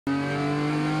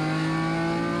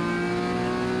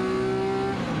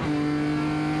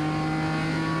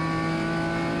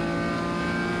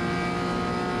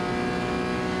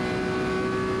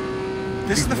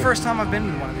This is the first time I've been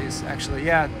in one of these, actually.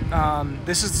 Yeah,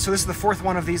 this is the fourth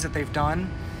one of these that they've done,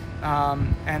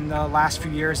 and the last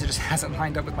few years it just hasn't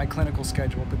lined up with my clinical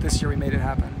schedule. But this year we made it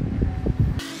happen.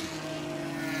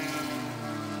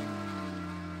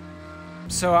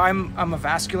 So I'm a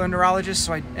vascular neurologist,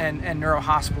 and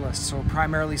neurohospitalist, so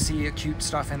primarily see acute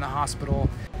stuff in the hospital.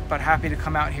 But happy to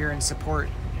come out here and support,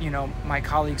 my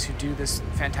colleagues who do this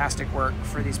fantastic work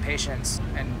for these patients,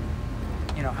 and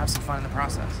have some fun in the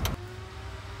process.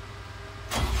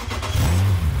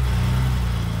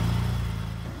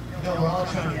 We're all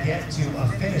trying to get to a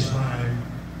finish line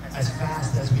as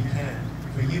fast as we can.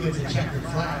 For you, it's a checkered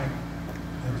flag,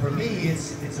 and for me,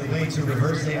 it's a way to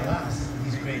reverse ALS.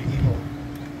 These great people.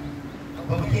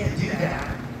 But we can't do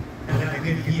that without a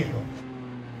good vehicle.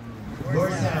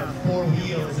 Yours have 4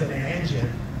 wheels and an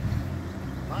engine.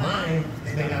 Mine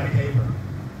is made out of paper.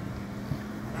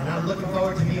 And I'm looking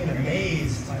forward to being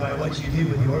amazed by what you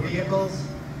do with your vehicles.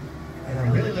 And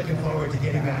I'm really looking forward to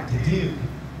getting back to Duke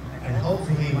and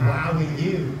hopefully wowing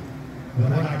you with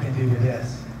what I can do with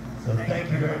this. So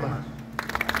thank you very much.